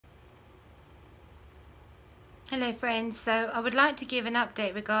Hello friends, so I would like to give an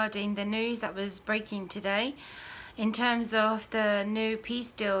update regarding the news that was breaking today in terms of the new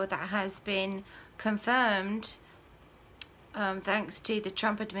peace deal that has been confirmed thanks to the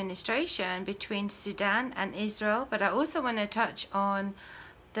Trump administration between Sudan and Israel. But I also want to touch on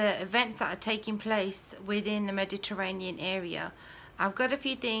the events that are taking place within the Mediterranean area. I've got a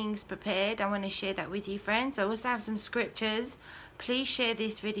few things prepared. I want to share that with you friends. I also have some scriptures. Please share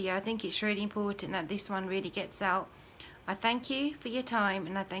this video. I think it's really important that this one really gets out. I thank you for your time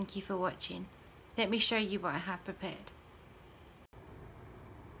and I thank you for watching. Let me show you what I have prepared.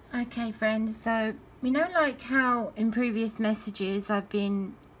 Okay friends, so you know, like how in previous messages I've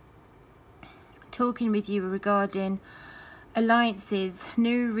been talking with you regarding alliances,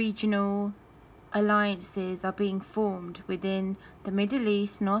 new regional alliances are being formed within the Middle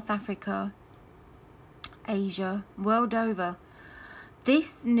East, North Africa, Asia, world over.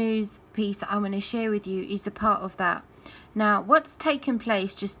 This news piece that I'm going to share with you is a part of that. Now, what's taken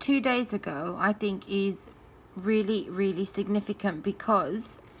place just 2 days ago, I think is really significant, because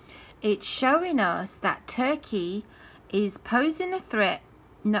it's showing us that Turkey is posing a threat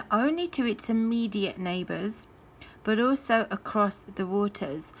not only to its immediate neighbors, but also across the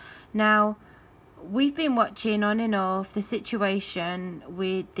waters. Now, we've been watching on and off the situation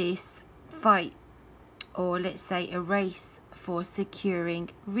with this fight, or let's say a race for securing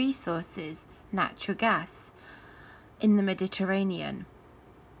resources, natural gas, in the Mediterranean.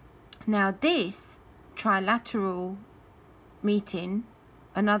 Now this trilateral meeting,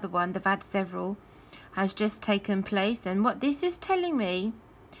 another one, they've had several, has just taken place, and what this is telling me,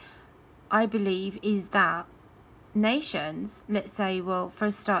 I believe, is that nations, let's say, well, for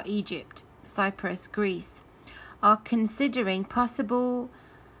a start, Egypt, Cyprus, Greece, are considering possible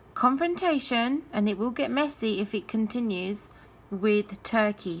confrontation, and it will get messy if it continues, with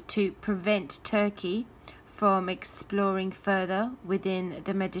Turkey, to prevent Turkey from exploring further within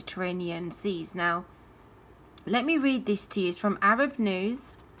the Mediterranean seas. Now, let me read this to you. It's from Arab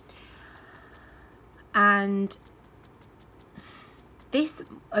News, and this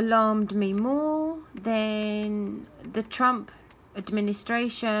alarmed me more than the Trump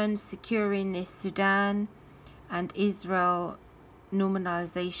administration securing this Sudan and Israel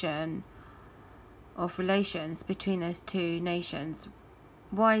normalization of relations between those two nations.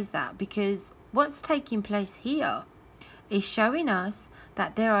 Why is that? Because what's taking place here is showing us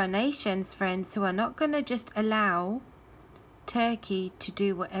that there are nations, friends, who are not going to just allow Turkey to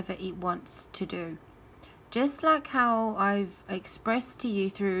do whatever it wants to do. Just like how I've expressed to you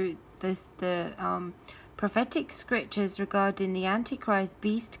through the prophetic scriptures regarding the Antichrist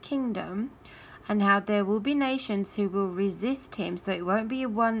beast kingdom, and how there will be nations who will resist him. So it won't be a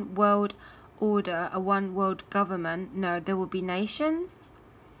one world order, a one world government. No, there will be nations,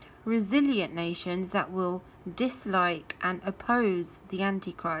 resilient nations, that will dislike and oppose the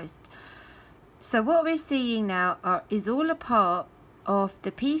Antichrist. So what we're seeing now is all a part of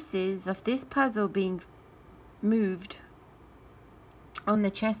the pieces of this puzzle being moved on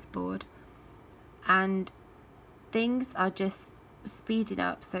the chessboard, and things are just speeding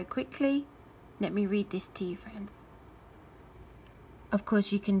up so quickly. Let me read this to you, friends. Of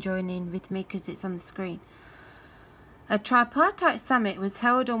course, you can join in with me because it's on the screen. A tripartite summit was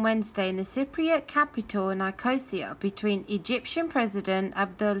held on Wednesday in the Cypriot capital Nicosia between Egyptian President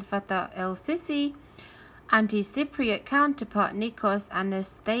Abdel Fattah el-Sisi and his Cypriot counterpart Nikos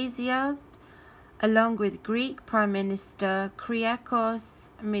Anastasias, along with Greek Prime Minister Kyriakos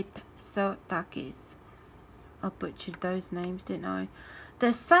Mitsotakis. I butchered those names, didn't I?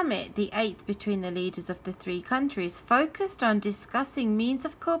 The summit, the 8th between the leaders of the three countries, focused on discussing means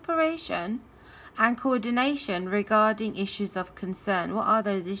of cooperation and coordination regarding issues of concern. What are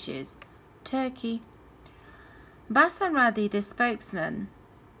those issues? Turkey. Bassam Radi, the spokesman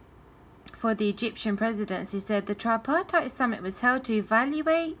for the Egyptian presidency, said the tripartite summit was held to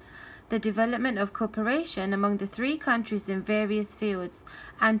evaluate the development of cooperation among the three countries in various fields,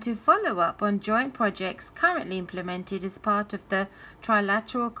 and to follow up on joint projects currently implemented as part of the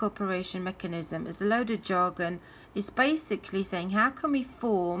trilateral cooperation mechanism. It's a load of jargon. It's basically saying, how can we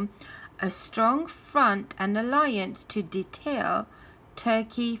form a strong front and alliance to deter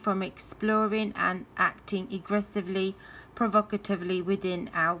Turkey from exploring and acting aggressively, provocatively within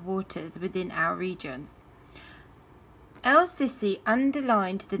our waters, within our regions. El-Sisi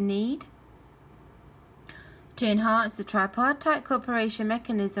underlined the need to enhance the tripartite cooperation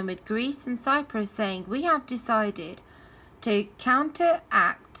mechanism with Greece and Cyprus, saying, we have decided to counter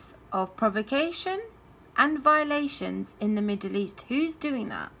acts of provocation and violations in the Middle East. Who's doing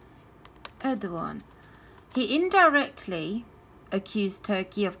that? Erdogan. He indirectly accused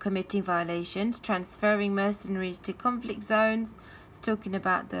Turkey of committing violations, transferring mercenaries to conflict zones. It's talking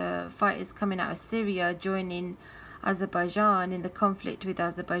about the fighters coming out of Syria joining Azerbaijan in the conflict with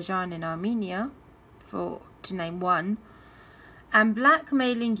Azerbaijan and Armenia, to name one, and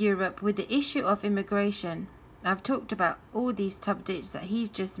blackmailing Europe with the issue of immigration. I've talked about all these subjects that he's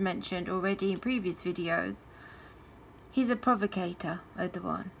just mentioned already in previous videos. He's a provocator,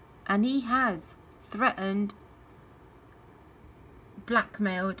 Erdogan, and he has threatened,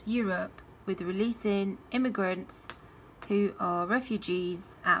 blackmailed Europe with releasing immigrants who are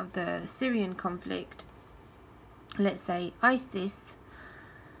refugees out of the Syrian conflict, let's say ISIS,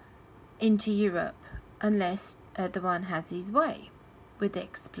 into Europe, unless Erdogan has his way with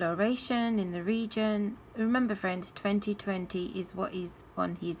exploration in the region. Remember friends, 2020 is what is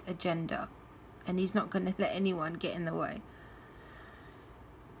on his agenda, and he's not going to let anyone get in the way.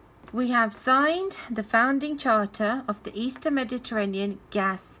 We have signed the founding charter of the Eastern Mediterranean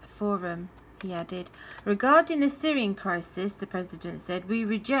Gas Forum, he added. Regarding the Syrian crisis, the president said, we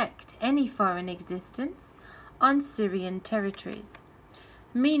reject any foreign existence on Syrian territories.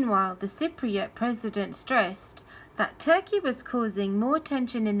 Meanwhile, the Cypriot president stressed that Turkey was causing more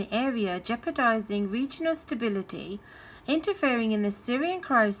tension in the area, jeopardizing regional stability, interfering in the Syrian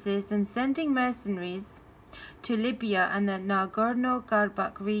crisis, and sending mercenaries to Libya and the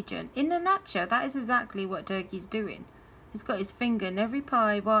Nagorno-Karabakh region. In a nutshell, that is exactly what Turkey's doing. He's got his finger in every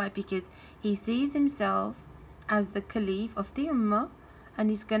pie. Why? Because he sees himself as the Caliph of the Ummah, and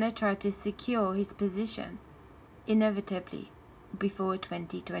he's going to try to secure his position, inevitably, before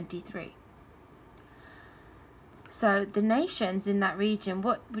 2023. So the nations in that region,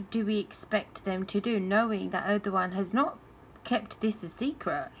 what do we expect them to do, knowing that Erdogan has not kept this a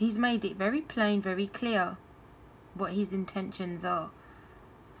secret? He's made it very plain, very clear what his intentions are.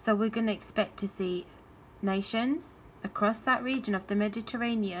 So we're going to expect to see nations across that region of the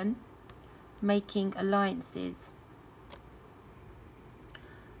Mediterranean making alliances.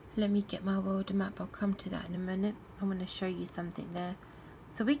 Let me get my world map. I'll come to that in a minute. I want to show you something there.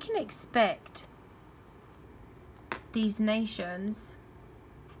 So we can expect these nations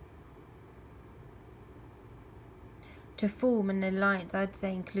to form an alliance. I'd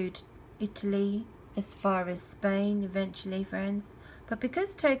say include Italy, as far as Spain eventually, friends. But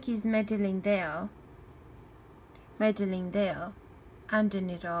because Turkey's meddling there, and in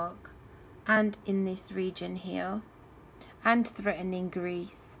Iraq, and in this region here, and threatening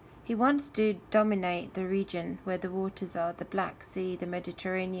Greece, he wants to dominate the region where the waters are, the Black Sea, the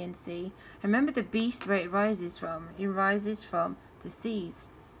Mediterranean Sea. Remember the beast where it rises from? It rises from the seas.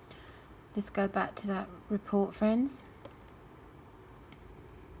 Let's go back to that report, friends.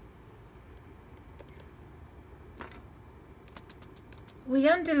 We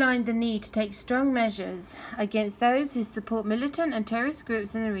underlined the need to take strong measures against those who support militant and terrorist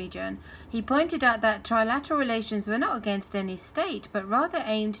groups in the region. He pointed out that trilateral relations were not against any state, but rather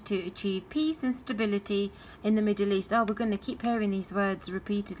aimed to achieve peace and stability in the Middle East. Oh, we're going to keep hearing these words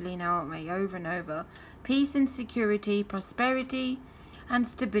repeatedly now, aren't we? Over and over. Peace and security, prosperity and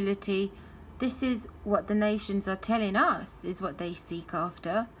stability. This is what the nations are telling us is what they seek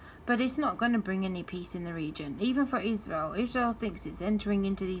after. But it's not going to bring any peace in the region, even for Israel. Israel thinks it's entering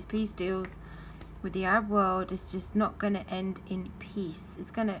into these peace deals with the Arab world. It's just not going to end in peace.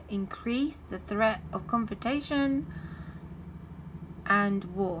 It's going to increase the threat of confrontation and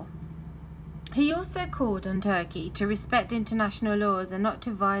war. He also called on Turkey to respect international laws and not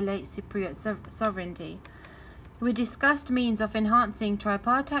to violate Cypriot sovereignty. We discussed means of enhancing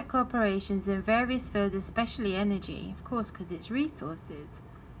tripartite cooperations in various fields, especially energy, of course, because it's resources.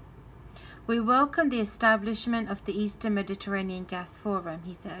 We welcome the establishment of the Eastern Mediterranean Gas Forum,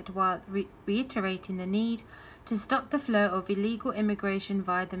 he said, while reiterating the need to stop the flow of illegal immigration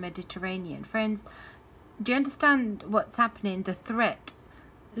via the Mediterranean. Friends, do you understand what's happening? The threat.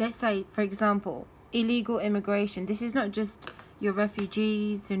 Let's say, for example, illegal immigration. This is not just your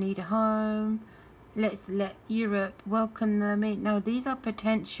refugees who need a home. Let's let Europe welcome them in. No, these are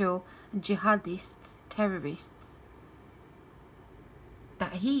potential jihadists, terrorists,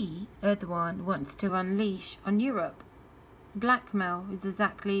 that he, Erdogan, wants to unleash on Europe. Blackmail is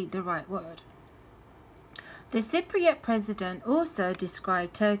exactly the right word. The Cypriot president also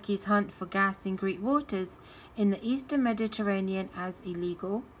described Turkey's hunt for gas in Greek waters in the Eastern Mediterranean as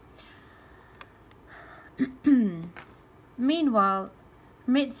illegal. Meanwhile,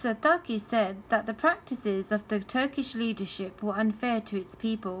 Mitsotakis said that the practices of the Turkish leadership were unfair to its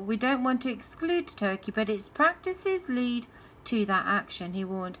people. We don't want to exclude Turkey, but its practices lead to that action, he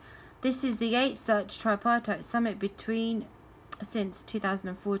warned. This is the 8th such tripartite summit since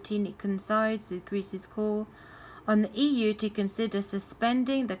 2014. It coincides with Greece's call on the EU to consider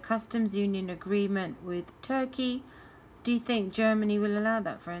suspending the customs union agreement with Turkey. Do you think Germany will allow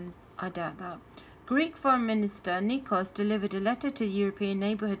that, friends? I doubt that. Greek Foreign Minister Nikos delivered a letter to the European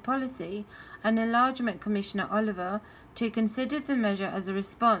Neighbourhood Policy and Enlargement Commissioner Oliver to consider the measure as a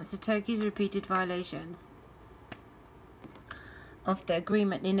response to Turkey's repeated violations of the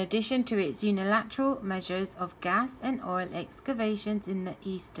agreement, in addition to its unilateral measures of gas and oil excavations in the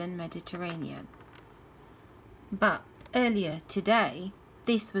eastern Mediterranean. But earlier today,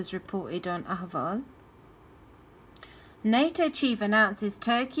 this was reported on Ahval. NATO chief announces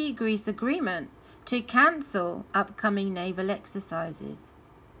Turkey-Greece agreement to cancel upcoming naval exercises.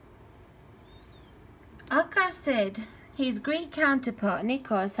 Akar said his Greek counterpart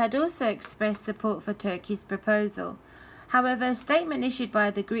Nikos had also expressed support for Turkey's proposal. However, a statement issued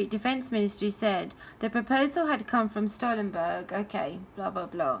by the Greek Defence Ministry said the proposal had come from Stoltenberg. Okay, blah blah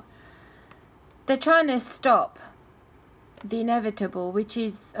blah. They're trying to stop the inevitable, which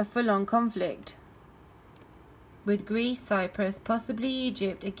is a full-on conflict with Greece, Cyprus, possibly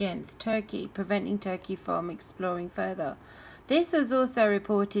Egypt against Turkey, preventing Turkey from exploring further. This was also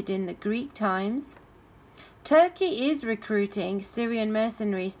reported in the Greek Times. Turkey is recruiting Syrian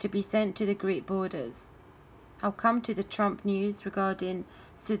mercenaries to be sent to the Greek borders. I'll come to the Trump news regarding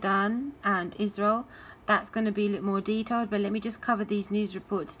Sudan and Israel. That's going to be a little more detailed, but let me just cover these news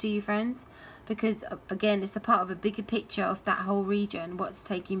reports to you, friends, because again, it's a part of a bigger picture of that whole region, what's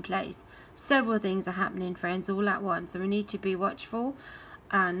taking place. Several things are happening, friends, all at once, so we need to be watchful,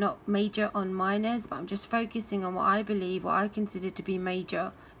 not major on minors, but I'm just focusing on what I believe, what I consider to be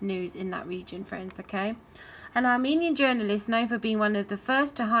major news in that region, friends, okay? An Armenian journalist known for being one of the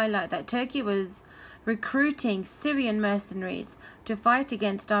first to highlight that Turkey was recruiting Syrian mercenaries to fight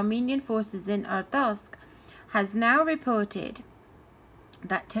against Armenian forces in Ardask has now reported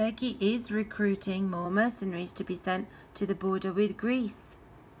that Turkey is recruiting more mercenaries to be sent to the border with Greece.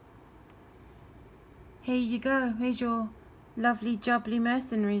 Here you go. Here's your lovely jubbly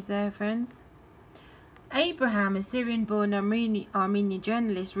mercenaries there, friends. Abraham, a Syrian-born Armenian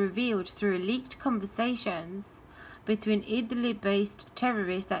journalist, revealed through leaked conversations between Idlib-based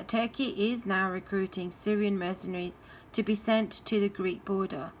terrorists that Turkey is now recruiting Syrian mercenaries to be sent to the Greek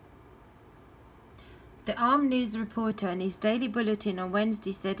border. The armed news reporter in his daily bulletin on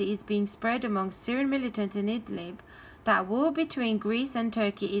Wednesday said it is being spread among Syrian militants in Idlib that war between Greece and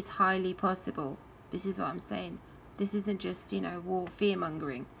Turkey is highly possible. This is what I'm saying. This isn't just, war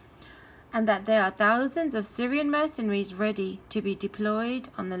fear-mongering. And that there are thousands of Syrian mercenaries ready to be deployed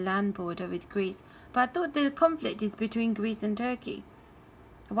on the land border with Greece. But I thought the conflict is between Greece and Turkey.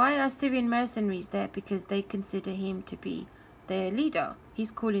 Why are Syrian mercenaries there? Because they consider him to be their leader.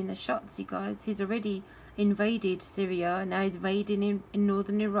 He's calling the shots, you guys. He's already invaded Syria, now he's invading in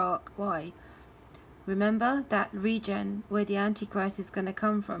northern Iraq. Why? Remember that region where the Antichrist is going to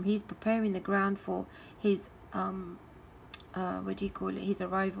come from. He's preparing the ground for his, his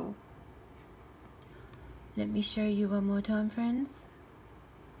arrival. Let me show you one more time, friends.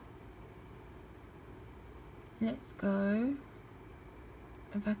 Let's go.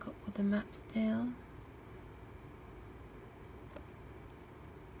 Have I got all the maps still?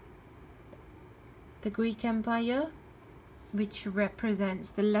 The Greek Empire, which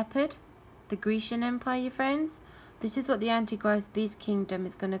represents the leopard, the Grecian Empire, friends. This is what the Antichrist beast kingdom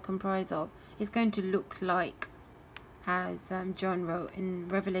is going to comprise of. It's going to look like, as John wrote in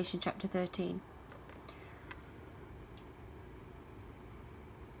Revelation chapter 13.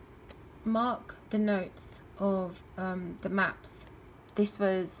 Mark the notes of the maps. This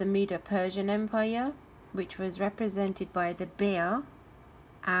was the Medo-Persian Empire, which was represented by the bear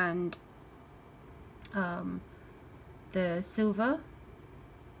and the silver,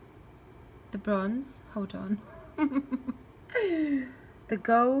 the bronze, hold on, the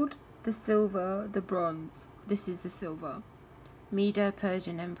gold, the silver, the bronze. This is the silver.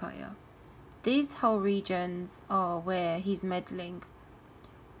 Medo-Persian Empire. These whole regions are where he's meddling.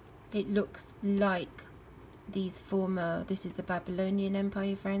 It looks like these former, this is the Babylonian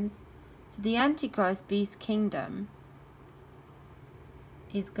Empire, friends. So the Antichrist beast kingdom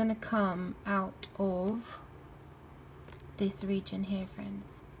is going to come out of this region here, friends.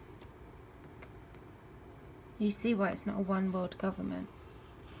 You see why it's not a one world government.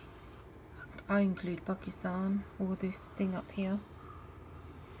 I include Pakistan, all this thing up here.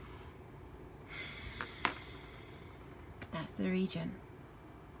 That's the region.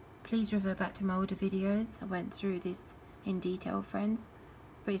 Please refer back to my older videos. I went through this in detail, friends.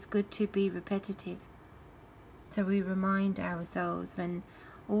 But it's good to be repetitive, so we remind ourselves when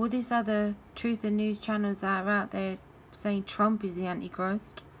all these other truth and news channels are out there saying Trump is the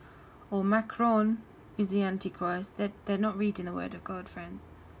Antichrist or Macron is the Antichrist. They're not reading the Word of God, friends.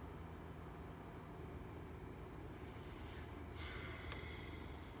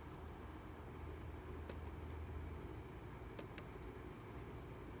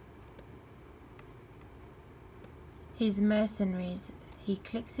 His mercenaries, he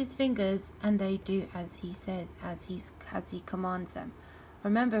clicks his fingers and they do as he says, as he commands them.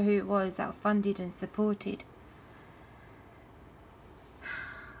 Remember who it was that funded and supported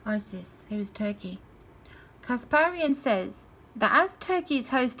ISIS. It was Turkey. Kasparian says that as Turkey is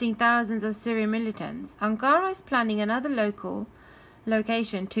hosting thousands of Syrian militants, Ankara is planning another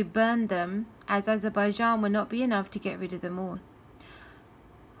location to burn them, as Azerbaijan will not be enough to get rid of them all.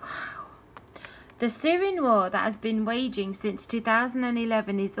 The Syrian war that has been waging since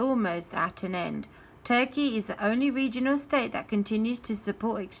 2011 is almost at an end. Turkey is the only regional state that continues to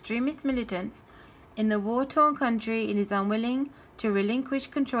support extremist militants in the war-torn country and is unwilling to relinquish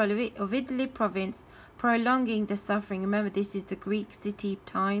control of Idlib province, prolonging the suffering. Remember, this is the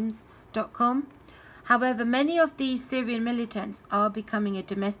GreekCityTimes.com. However, many of these Syrian militants are becoming a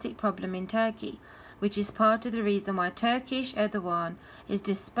domestic problem in Turkey, which is part of the reason why Turkish Erdogan is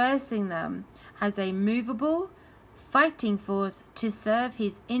dispersing them as a movable fighting force to serve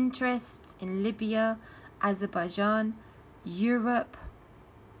his interests in Libya, Azerbaijan, Europe,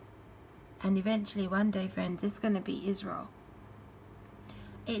 and eventually one day, friends, it's going to be Israel.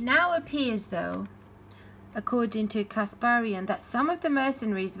 It now appears, though, according to Kasparian, that some of the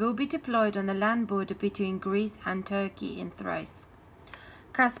mercenaries will be deployed on the land border between Greece and Turkey in Thrace.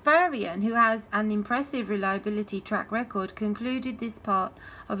 Kasparian, who has an impressive reliability track record, concluded this part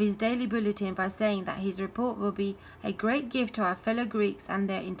of his daily bulletin by saying that his report will be a great gift to our fellow Greeks and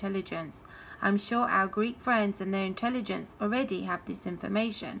their intelligence. I'm sure our Greek friends and their intelligence already have this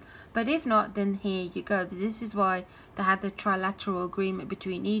information, but if not, then here you go. This is why they had the trilateral agreement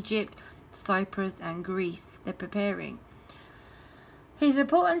between Egypt, Cyprus and Greece. They're preparing. His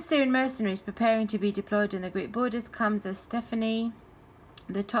report on Syrian mercenaries preparing to be deployed on the Greek borders comes as Stephanie,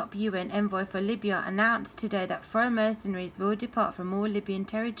 the top UN envoy for Libya, announced today that foreign mercenaries will depart from all Libyan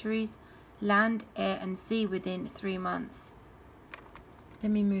territories, land, air and sea within 3 months.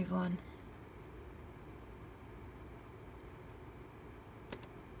 Let me move on.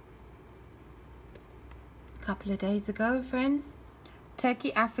 A couple of days ago, friends,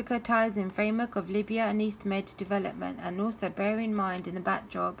 Turkey-Africa ties in framework of Libya and East Med development, and also bear in mind in the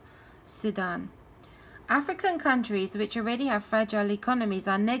backdrop, Sudan. African countries which already have fragile economies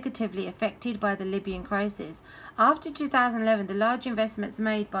are negatively affected by the Libyan crisis. After 2011, the large investments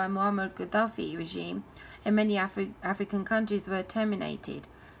made by Muammar Gaddafi regime in many African countries were terminated.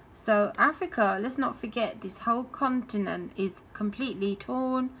 So Africa, let's not forget, this whole continent is completely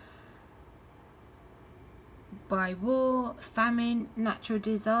torn by war, famine, natural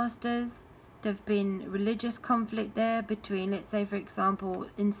disasters. There have been religious conflict there between, let's say for example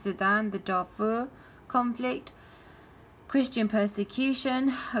in Sudan, the Darfur conflict. Christian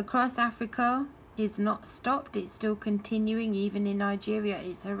persecution across Africa is not stopped. It's still continuing. Even in Nigeria,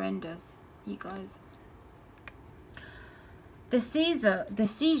 it's horrendous, you guys. The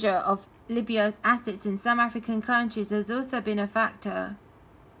seizure of Libya's assets in some African countries has also been a factor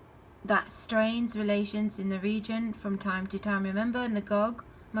that strains relations in the region from time to time. Remember, in the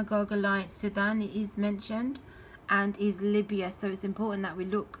Magog alliance, Sudan is mentioned and is Libya. So it's important that we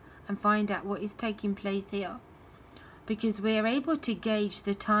look and find out what is taking place here, because we are able to gauge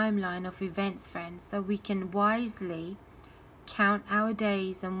the timeline of events, friends, so we can wisely count our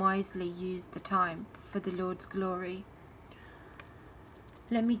days and wisely use the time for the Lord's glory.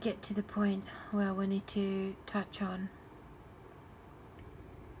 Let me get to the point where I wanted to touch on.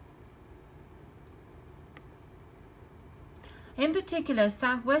 In particular,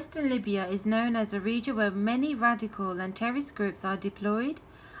 southwestern Libya is known as a region where many radical and terrorist groups are deployed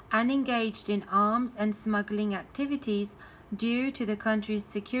and engaged in arms and smuggling activities due to the country's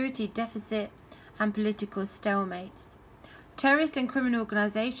security deficit and political stalemates. Terrorist and criminal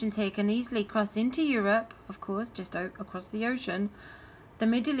organizations here can easily cross into Europe, of course, just across the ocean, the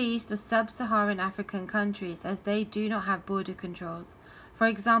Middle East or sub-Saharan African countries, as they do not have border controls. For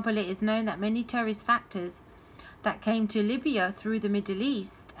example, it is known that many terrorist factors that came to Libya through the Middle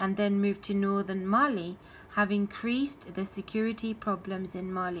East and then moved to northern Mali have increased the security problems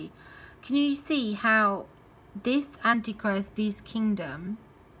in Mali. Can you see how this Antichrist beast kingdom,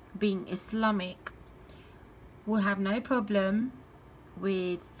 being Islamic, will have no problem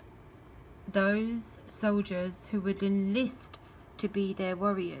with those soldiers who would enlist to be their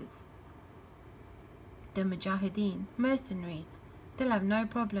warriors, the Mujahideen, mercenaries? They'll have no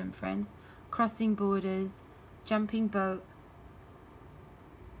problem, friends, crossing borders, jumping boat,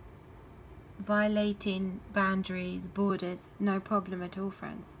 violating boundaries, borders, no problem at all,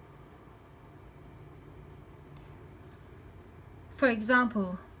 friends. For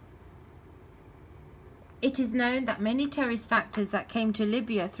example, it is known that many terrorist factors that came to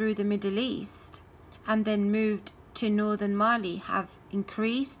Libya through the Middle East and then moved to northern Mali have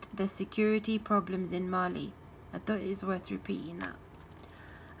increased the security problems in Mali. I thought it was worth repeating that.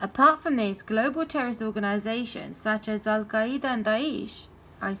 Apart from this, global terrorist organizations such as Al-Qaeda and Daesh,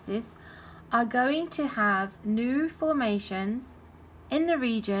 ISIS, are going to have new formations in the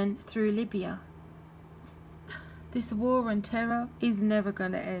region through Libya. This war on terror is never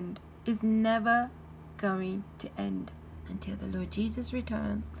going to end. It's never going to end until the Lord Jesus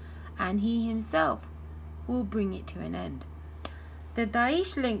returns, and he himself will bring it to an end. The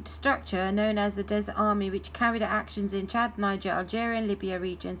Daesh-linked structure known as the Desert Army, which carried out actions in Chad, Niger, Algeria and Libya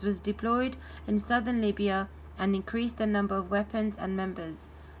regions, was deployed in southern Libya and increased the number of weapons and members.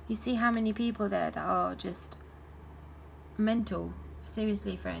 You see how many people there that are just mental.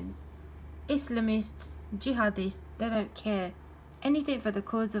 Seriously, friends. Islamists, jihadists, they don't care. Anything for the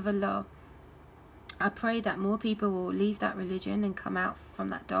cause of Allah. I pray that more people will leave that religion and come out from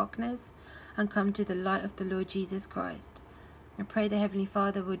that darkness and come to the light of the Lord Jesus Christ. I pray the Heavenly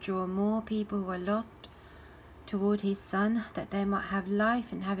Father will draw more people who are lost toward his Son, that they might have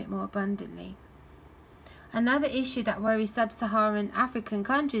life and have it more abundantly. Another issue that worries sub-Saharan African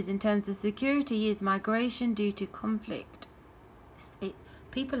countries in terms of security is migration due to conflict.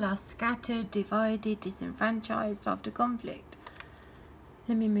 People are scattered, divided, disenfranchised after conflict.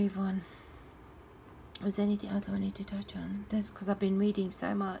 Let me move on. Was there anything else I wanted to touch on? That's because I've been reading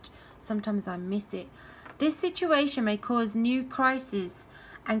so much. Sometimes I miss it. This situation may cause new crises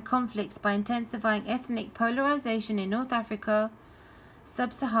and conflicts by intensifying ethnic polarization in North Africa,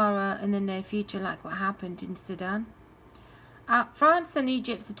 Sub-Sahara in the near future, like what happened in Sudan. France and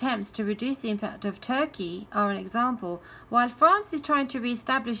Egypt's attempts to reduce the impact of Turkey are an example. While France is trying to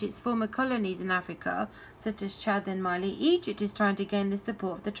re-establish its former colonies in Africa, such as Chad and Mali, Egypt is trying to gain the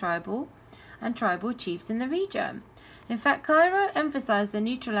support of the tribal chiefs in the region. In fact, Cairo emphasized the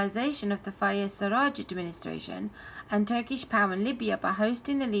neutralization of the Fayez Sarraj administration and Turkish power in Libya by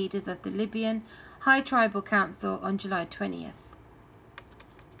hosting the leaders of the Libyan High Tribal Council on July 20th.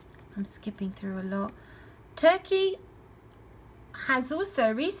 I'm skipping through a lot. Turkey has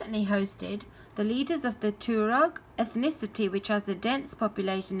also recently hosted the leaders of the Tuareg ethnicity, which has a dense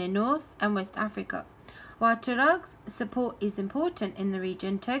population in North and West Africa. While Tuareg's support is important in the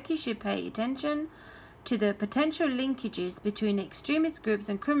region, Turkey should pay attention to the potential linkages between extremist groups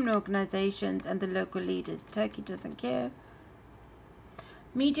and criminal organizations and the local leaders. Turkey doesn't care.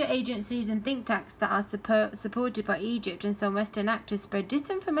 Media agencies and think tanks that are supported by Egypt and some Western actors spread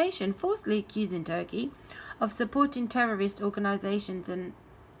disinformation, falsely accusing Turkey of supporting terrorist organizations and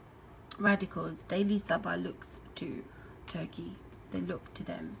radicals. Daily Sabah looks to Turkey. They look to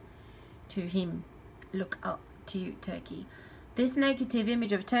them, to him, look up to Turkey. This negative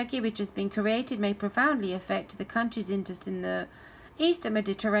image of Turkey, which has been created, may profoundly affect the country's interest in the Eastern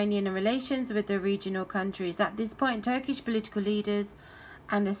Mediterranean and relations with the regional countries. At this point, Turkish political leaders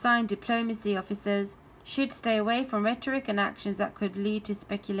and assigned diplomacy officers should stay away from rhetoric and actions that could lead to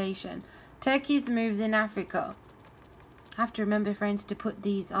speculation. Turkey's moves in Africa. I have to remember, friends, to put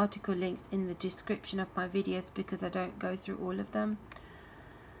these article links in the description of my videos because I don't go through all of them.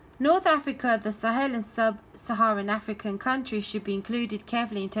 North Africa, the Sahel and sub-Saharan African countries should be included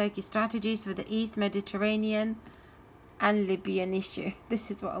carefully in Turkey's strategies for the East Mediterranean and Libyan issue.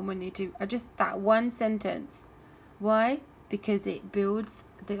 This is what I want you to... just that one sentence. Why? Because it builds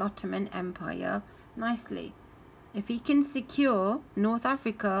the Ottoman Empire nicely. If he can secure North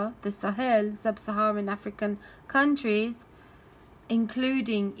Africa, the Sahel, sub-Saharan African countries,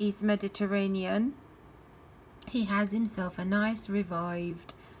 including East Mediterranean, he has himself a nice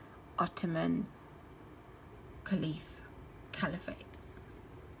revived Ottoman caliphate.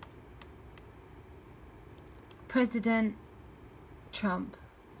 President Trump.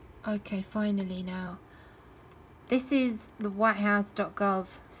 Okay, finally now. This is the whitehouse.gov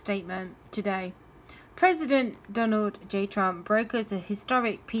statement today. President Donald J. Trump brokers a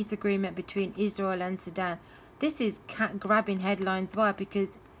historic peace agreement between Israel and Sudan. This is grabbing headlines. Why?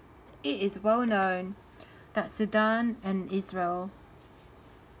 Because it is well known that Sudan and Israel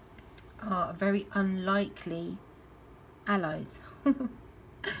are very unlikely allies.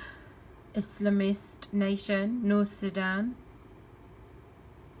 Islamist nation, North Sudan,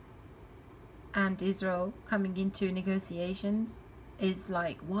 and Israel coming into negotiations is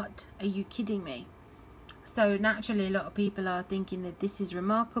like, what? Are you kidding me? So naturally a lot of people are thinking that this is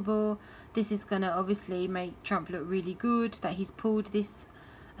remarkable. This is going to obviously make Trump look really good, that he's pulled this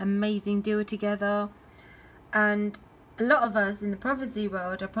amazing deal together. And a lot of us in the prophecy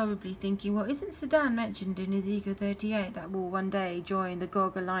world are probably thinking, well, isn't Sudan mentioned in Ezekiel 38 that will one day join the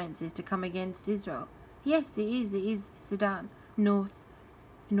Gog alliances to come against Israel? Yes, it is. It is Sudan, North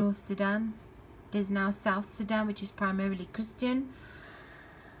Sudan. There's now South Sudan, which is primarily Christian.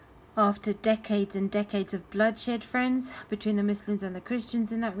 After decades and decades of bloodshed, friends, between the Muslims and the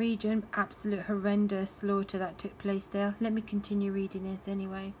Christians in that region, absolute horrendous slaughter that took place there. Let me continue reading this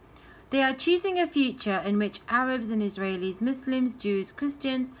anyway. They are choosing a future in which Arabs and Israelis, Muslims, Jews,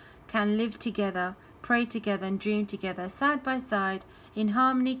 Christians can live together, pray together and dream together, side by side, in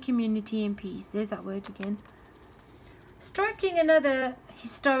harmony, community and peace. There's that word again. Striking another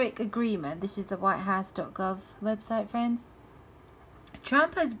historic agreement. This is the whitehouse.gov website, friends.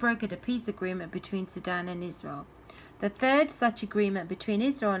 Trump has brokered a peace agreement between Sudan and Israel. The third such agreement between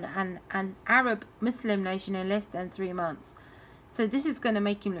Israel and an Arab Muslim nation in less than 3 months. So this is going to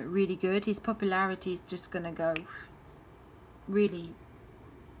make him look really good. His popularity is just going to go really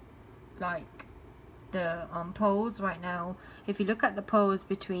like the polls right now. If you look at the polls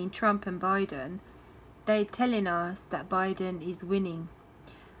between Trump and Biden, they're telling us that Biden is winning.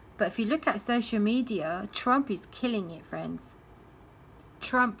 But if you look at social media, Trump is killing it, friends.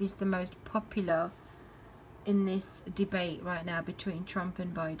 Trump is the most popular in this debate right now between Trump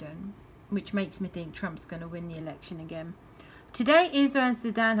and Biden, which makes me think Trump's going to win the election again. Today, Israel and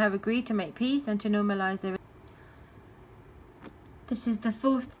Sudan have agreed to make peace and to normalize their... This is the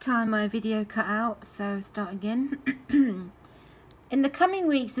 4th time my video cut out, so start again. In the coming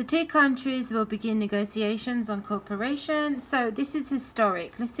weeks, the two countries will begin negotiations on cooperation. So this is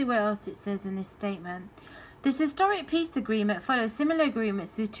historic. Let's see what else it says in this statement. This historic peace agreement follows similar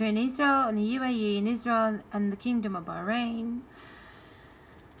agreements between Israel and the UAE and Israel and the Kingdom of Bahrain.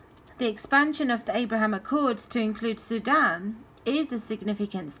 The expansion of the Abraham Accords to include Sudan is a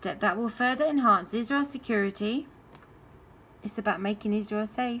significant step that will further enhance Israel's security. It's about making Israel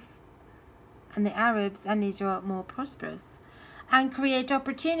safe and the Arabs and Israel more prosperous, and create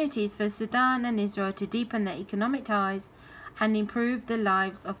opportunities for Sudan and Israel to deepen their economic ties and improve the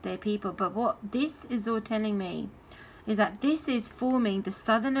lives of their people. But what this is all telling me is that this is forming the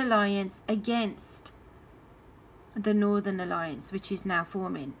Southern Alliance against the Northern Alliance, which is now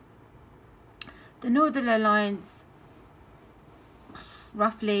forming. The Northern Alliance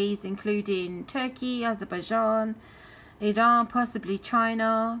roughly is including Turkey, Azerbaijan, Iran, possibly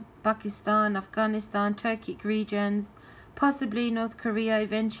China, Pakistan, Afghanistan, Turkic regions, possibly North Korea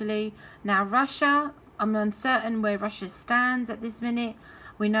eventually. Now Russia, I'm uncertain where Russia stands at this minute.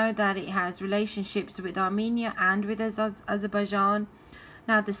 We know that it has relationships with Armenia and with Azerbaijan.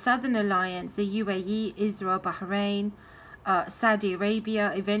 Now the Southern Alliance, the UAE, Israel, Bahrain, Saudi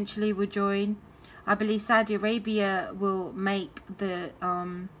Arabia eventually will join. I believe Saudi Arabia will make the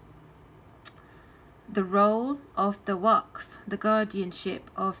role of the Waqf, the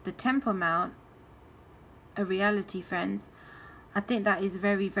guardianship of the Temple Mount, a reality, friends. I think that is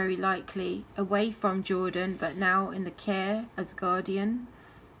very, very likely, away from Jordan, but now in the care as guardian.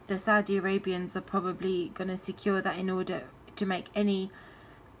 The Saudi Arabians are probably going to secure that in order to make any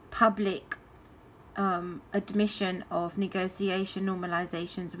public admission of negotiation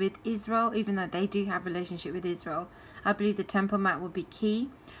normalizations with Israel, even though they do have a relationship with Israel. I believe the Temple Mount will be key.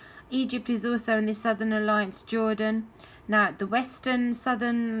 Egypt is also in the Southern Alliance, Jordan. Now the Western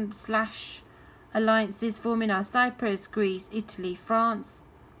Southern / alliances forming are Cyprus, Greece, Italy, France.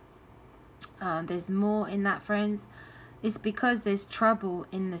 There's more in that, friends. It's because there's trouble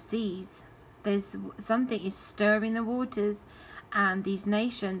in the seas. There's something is stirring the waters, and these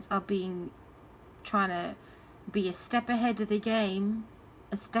nations are trying to be a step ahead of the game,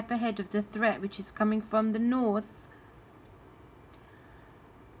 a step ahead of the threat which is coming from the north.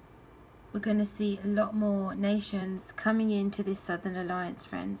 We're going to see a lot more nations coming into this Southern Alliance,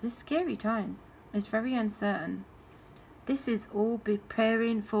 friends. It's scary times. It's very uncertain. This is all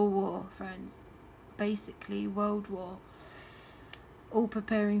preparing for war, friends. Basically, world war. All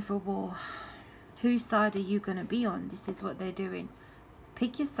preparing for war. Whose side are you going to be on? This is what they're doing.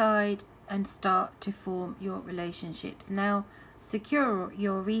 Pick your side and start to form your relationships. Now, secure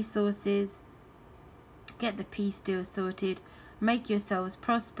your resources. Get the peace deal sorted. Make yourselves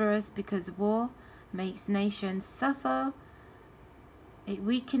prosperous, because war makes nations suffer. It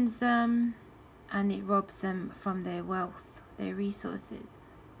weakens them. And it robs them from their wealth, their resources.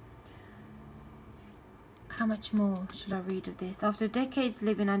 How much more should I read of this? After decades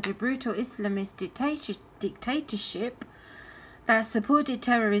living under brutal Islamist dictatorship that supported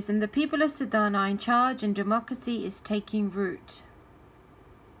terrorism, the people of Sudan are in charge and democracy is taking root.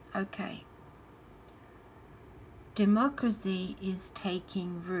 Okay. democracy is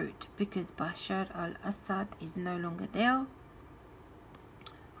taking root because Bashar al-Assad is no longer there.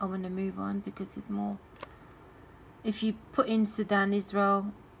 I want to move on because there's more. If you put in Sudan,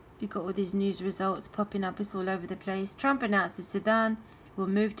 Israel, you got all these news results popping up. It's all over the place. Trump announces Sudan will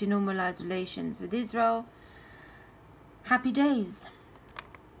move to normalize relations with Israel. Happy days.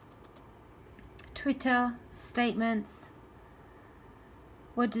 Twitter statements.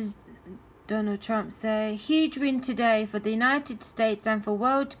 What does Donald Trump say? Huge win today for the United States and for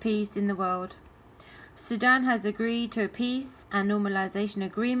world peace in the world. Sudan has agreed to a peace and normalization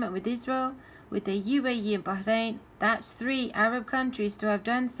agreement with Israel, with the UAE and Bahrain. That's 3 Arab countries to have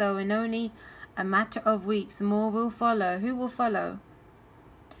done so in only a matter of weeks. More will follow. Who will follow?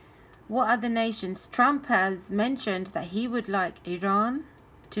 What other nations? Trump has mentioned that he would like Iran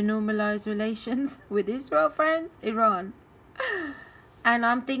to normalize relations with Israel, friends. Iran. And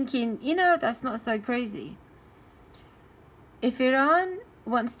I'm thinking, you know, that's not so crazy. If Iran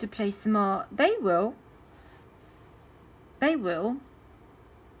wants to play smart, they will. They will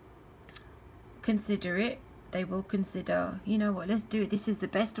consider it. They will consider, you know what, let's do it. This is the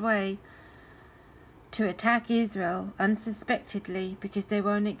best way to attack Israel unsuspectedly, because they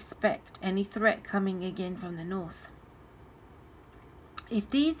won't expect any threat coming again from the north. If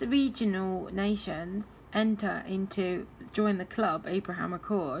these regional nations join the club, Abraham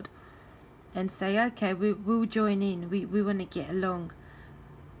Accord, and say, okay, we'll join in, we want to get along,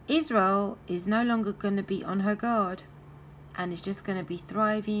 Israel is no longer going to be on her guard, and is just going to be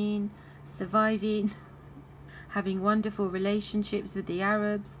thriving, surviving, having wonderful relationships with the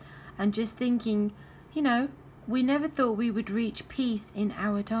Arabs, and just thinking, you know, we never thought we would reach peace in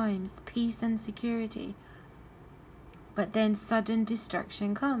our times, peace and security. But then sudden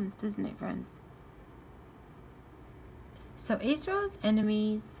destruction comes, doesn't it, friends? So Israel's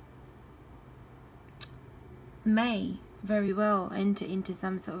enemies may very well enter into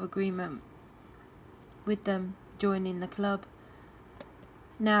some sort of agreement with them joining the club.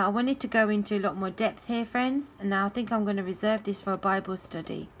 Now, I wanted to go into a lot more depth here, friends. And now I think I'm going to reserve this for a Bible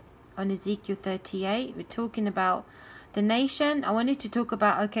study on Ezekiel 38. We're talking about the nation. I wanted to talk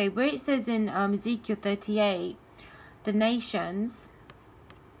about, okay, where it says in Ezekiel 38, the nations.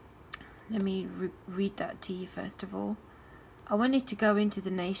 Let me read that to you first of all. I wanted to go into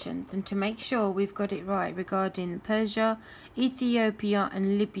the nations and to make sure we've got it right regarding Persia, Ethiopia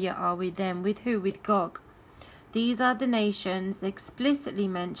and Libya. Are with them? With who? With Gog. These are the nations explicitly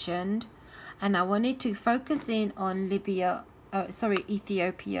mentioned, and I wanted to focus in on Ethiopia,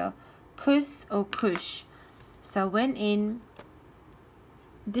 Kus or Kush. So I went in.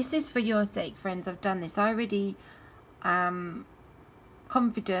 This is for your sake, friends. I've done this. I already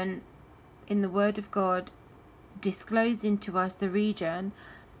confident in the word of God disclosing to us the region,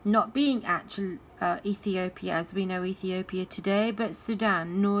 not being actual Ethiopia as we know Ethiopia today, but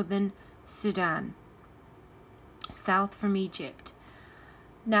Sudan, northern Sudan, south from Egypt.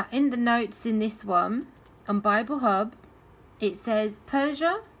 Now in the notes in this one on Bible Hub, it says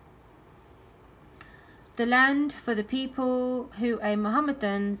Persia, the land for the people who are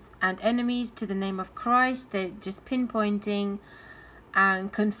Mohammedans and enemies to the name of Christ. They're just pinpointing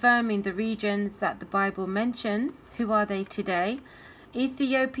and confirming the regions that the Bible mentions. Who are they today?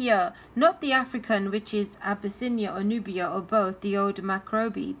 Ethiopia, not the African, which is Abyssinia or Nubia or both, the old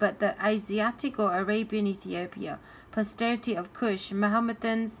Macrobi, but the Asiatic or Arabian Ethiopia, posterity of Cush.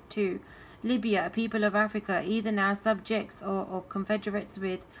 Mohammedans too. Libya, people of Africa, either now subjects or confederates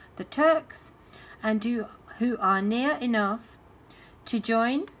with the Turks, and who are near enough to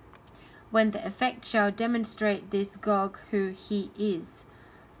join when the effect shall demonstrate this Gog who he is.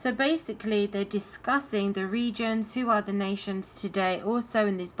 So basically they're discussing the regions, who are the nations today, also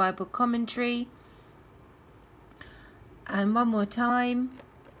in this Bible commentary. And one more time,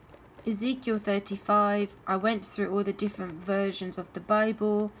 Ezekiel 35, I went through all the different versions of the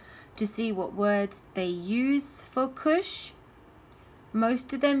Bible to see what words they use for Cush.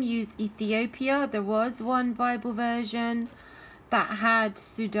 Most of them use Ethiopia. There was one Bible version that had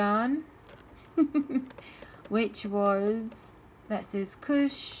Sudan, which was, that says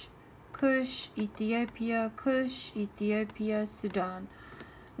Cush, Cush, Ethiopia, Sudan.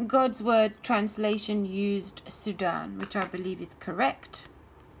 God's Word translation used Sudan, which I believe is correct.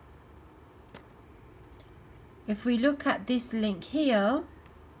 If we look at this link here,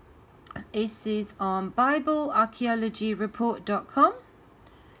 this is on BibleArchaeologyReport.com,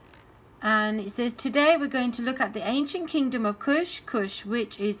 and it says today we're going to look at the ancient kingdom of Cush,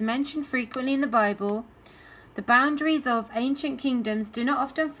 which is mentioned frequently in the Bible. The boundaries of ancient kingdoms do not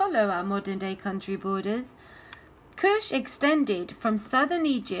often follow our modern day country borders. Cush extended from southern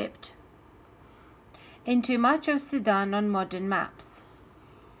Egypt into much of Sudan on modern maps.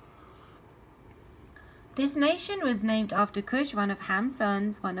 This nation was named after Cush, one of Ham's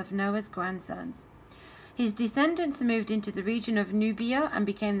sons, one of Noah's grandsons. His descendants moved into the region of Nubia and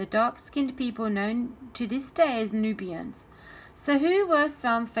became the dark-skinned people known to this day as Nubians. So who were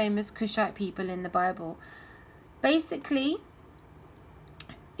some famous Cushite people in the Bible? Basically,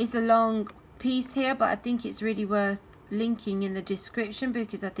 it's a long piece here, but I think it's really worth linking in the description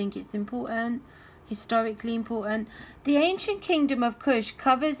because I think it's important, historically important. The ancient kingdom of Cush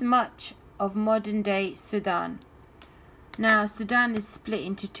covers much of modern-day Sudan. Now, Sudan is split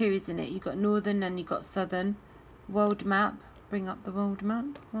into two, isn't it? You've got northern and you've got southern. World map. Bring up the world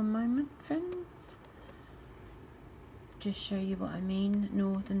map. One moment, friends. Just show you what I mean.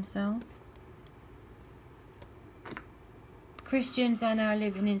 North and south. Christians are now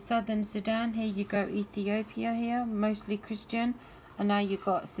living in southern Sudan. Here you go, Ethiopia here. Mostly Christian. And now you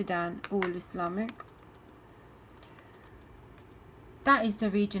got Sudan, all Islamic. That is the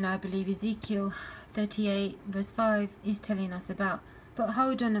region I believe Ezekiel 38 verse 5 is telling us about. But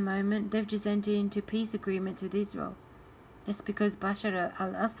hold on a moment, they've just entered into peace agreements with Israel. That's because Bashar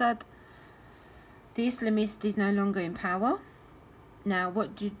al-Assad, the Islamist, is no longer in power. Now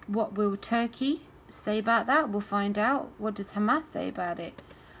what will Turkey say about that? We'll find out. What does Hamas say about it?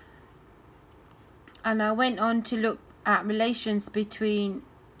 And I went on to look at relations between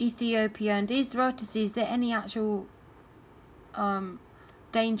Ethiopia and Israel to see is there any actual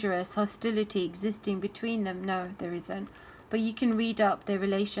dangerous hostility existing between them. No, there isn't. But you can read up their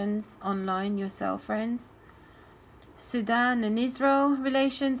relations online yourself, friends. Sudan and Israel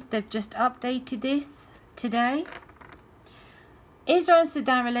relations, they've just updated this today. Israel and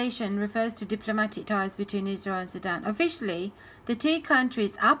Sudan relation refers to diplomatic ties between Israel and Sudan. Officially, the two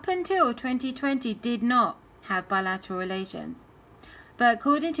countries up until 2020 did not have bilateral relations. But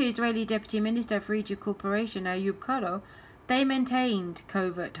according to Israeli Deputy Minister for Egypt Corporation, Ayub Karo, they maintained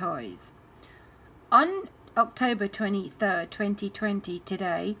covert ties. On October 23rd, 2020,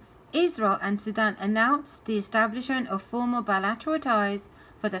 today, Israel and Sudan announced the establishment of formal bilateral ties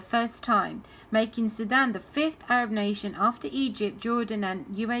for the first time, making Sudan the fifth Arab nation after Egypt, Jordan and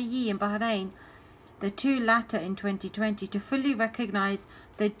UAE and Bahrain, the two latter in 2020, to fully recognize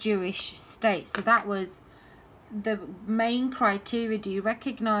the Jewish state. So that was the main criteria. Do you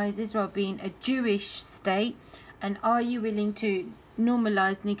recognize Israel being a Jewish state? And are you willing to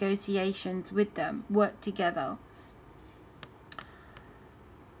normalize negotiations with them, work together?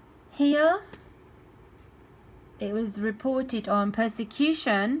 Here, it was reported on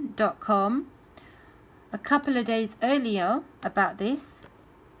persecution.com a couple of days earlier about this.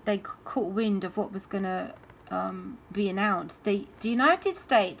 They caught wind of what was going to be announced. The United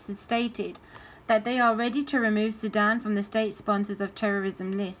States has stated that they are ready to remove Sudan from the state sponsors of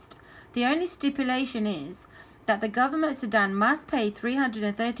terrorism list. The only stipulation is that the government of Sudan must pay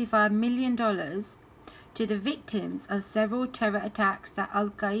 $335 million to the victims of several terror attacks that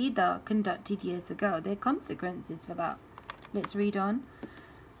Al-Qaeda conducted years ago. There are consequences for that. Let's read on.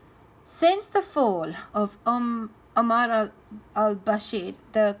 Since the fall of Omar al-Bashir,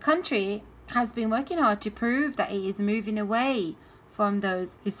 the country has been working hard to prove that it is moving away from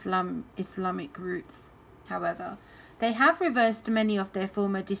those Islamic roots. However, they have reversed many of their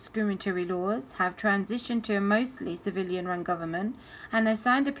former discriminatory laws, have transitioned to a mostly civilian-run government, and have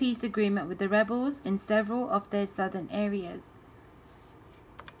signed a peace agreement with the rebels in several of their southern areas.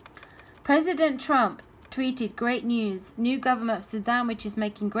 President Trump tweeted, "Great news! New government of Sudan, which is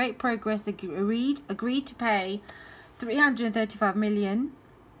making great progress, agreed to pay $335 million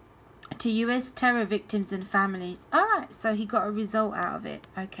to U.S. terror victims and families." Alright, so he got a result out of it.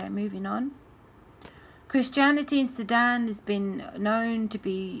 Okay, moving on. Christianity in Sudan has been known to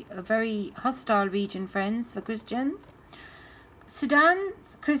be a very hostile region, friends, for Christians.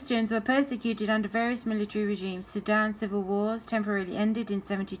 Sudan's Christians were persecuted under various military regimes. Sudan's civil wars temporarily ended in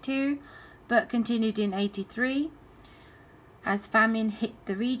 72, but continued in 83 as famine hit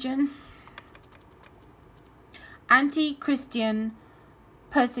the region. Anti-Christian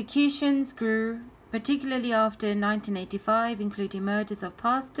persecutions grew, particularly after 1985, including murders of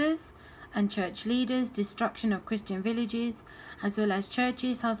pastors and church leaders, destruction of Christian villages, as well as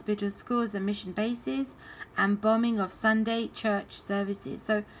churches, hospitals, schools and mission bases, and bombing of Sunday church services.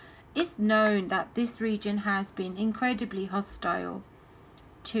 So it's known that this region has been incredibly hostile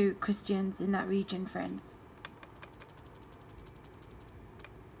to Christians in that region, friends.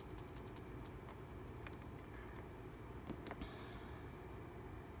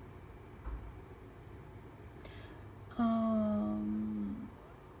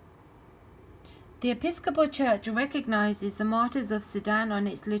 The Episcopal Church recognizes the martyrs of Sudan on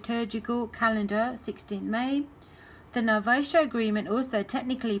its liturgical calendar, 16th May. The Navajo Agreement also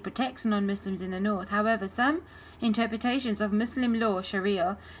technically protects non-Muslims in the north. However, some interpretations of Muslim law,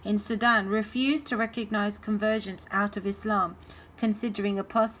 Sharia, in Sudan refuse to recognize conversions out of Islam, considering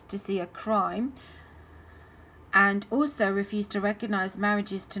apostasy a crime, and also refuse to recognize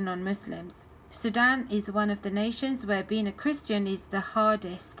marriages to non-Muslims. Sudan is one of the nations where being a Christian is the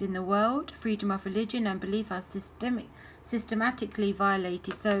hardest in the world. Freedom of religion and belief are systematically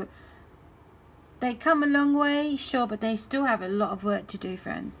violated. So they come a long way, sure, but they still have a lot of work to do,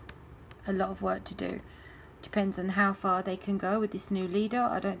 friends. A lot of work to do. Depends on how far they can go with this new leader.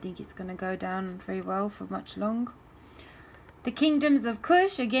 I don't think it's going to go down very well for much long. The kingdoms of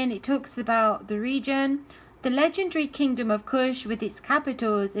Kush, again, it talks about the region. The legendary kingdom of Kush, with its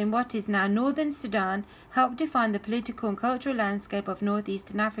capitals in what is now northern Sudan, helped define the political and cultural landscape of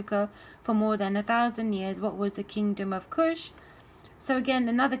northeastern Africa for more than 1,000 years. What was the kingdom of Kush? So again,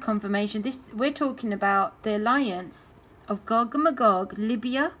 another confirmation. We're talking about the alliance of Gog and Magog.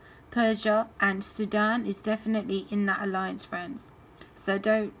 Libya, Persia and Sudan is definitely in that alliance, friends. So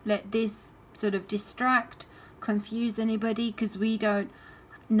don't let this sort of distract, confuse anybody, because we don't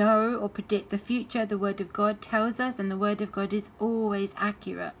know or predict the future. The Word of God tells us, and the Word of God is always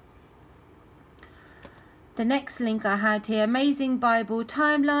accurate. The next link I had here, Amazing Bible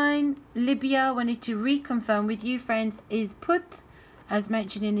Timeline. Libya, wanted to reconfirm with you, friends, is put, as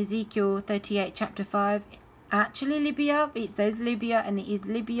mentioned in Ezekiel 38 chapter 5, actually Libya. It says Libya and it is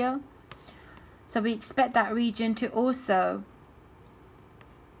Libya. So we expect that region to also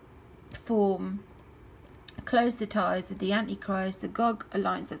form closer ties with the Antichrist, the Gog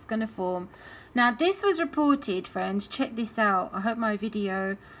alliance that's going to form. Now this was reported, friends, check this out. I hope my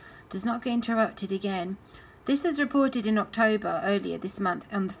video does not get interrupted again. This was reported in October, earlier this month,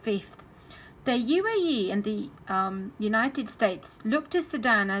 on the 5th. The UAE and the United States look to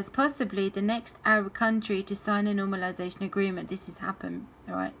Sudan as possibly the next Arab country to sign a normalization agreement. This has happened,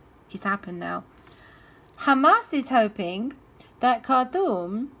 all right? It's happened now. Hamas is hoping that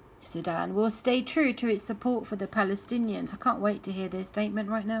Khartoum, Sudan, will stay true to its support for the Palestinians. I can't wait to hear their statement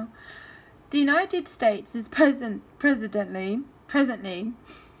right now. The United States is presently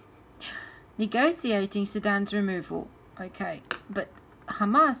negotiating Sudan's removal. Okay, but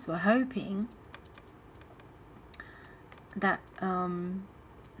Hamas were hoping that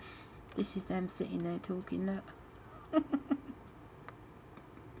this is them sitting there talking, look.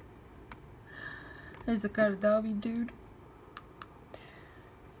 There's a Qaradawi dude.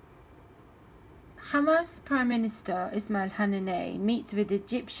 Hamas Prime Minister Ismail Haniyeh meets with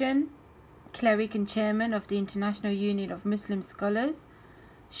Egyptian cleric and chairman of the International Union of Muslim Scholars,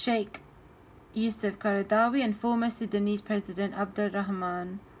 Sheikh Yusuf Qaradawi, and former Sudanese President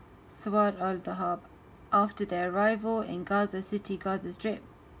Abdurrahman Swad al-Dhahab after their arrival in Gaza City, Gaza Strip.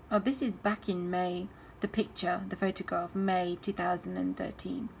 Oh, this is back in May, the picture, the photograph, May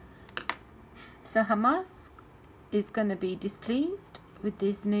 2013. So Hamas is going to be displeased with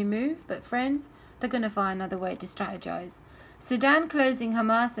this new move, but friends, they're going to find another way to strategize. Sudan closing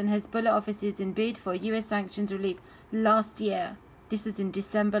Hamas and Hezbollah offices in bid for US sanctions relief last year. This was in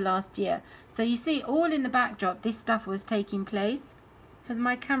December last year. So you see, all in the backdrop, this stuff was taking place. Has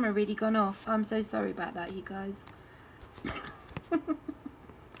my camera really gone off? I'm so sorry about that, you guys.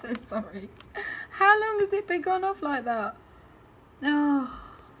 So sorry. How long has it been gone off like that? Oh,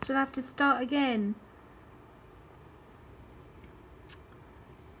 shall I have to start again?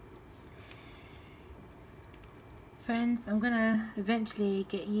 Friends, I'm going to eventually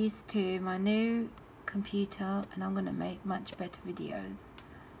get used to my new computer and I'm going to make much better videos.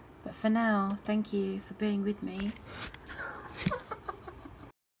 But for now, thank you for being with me.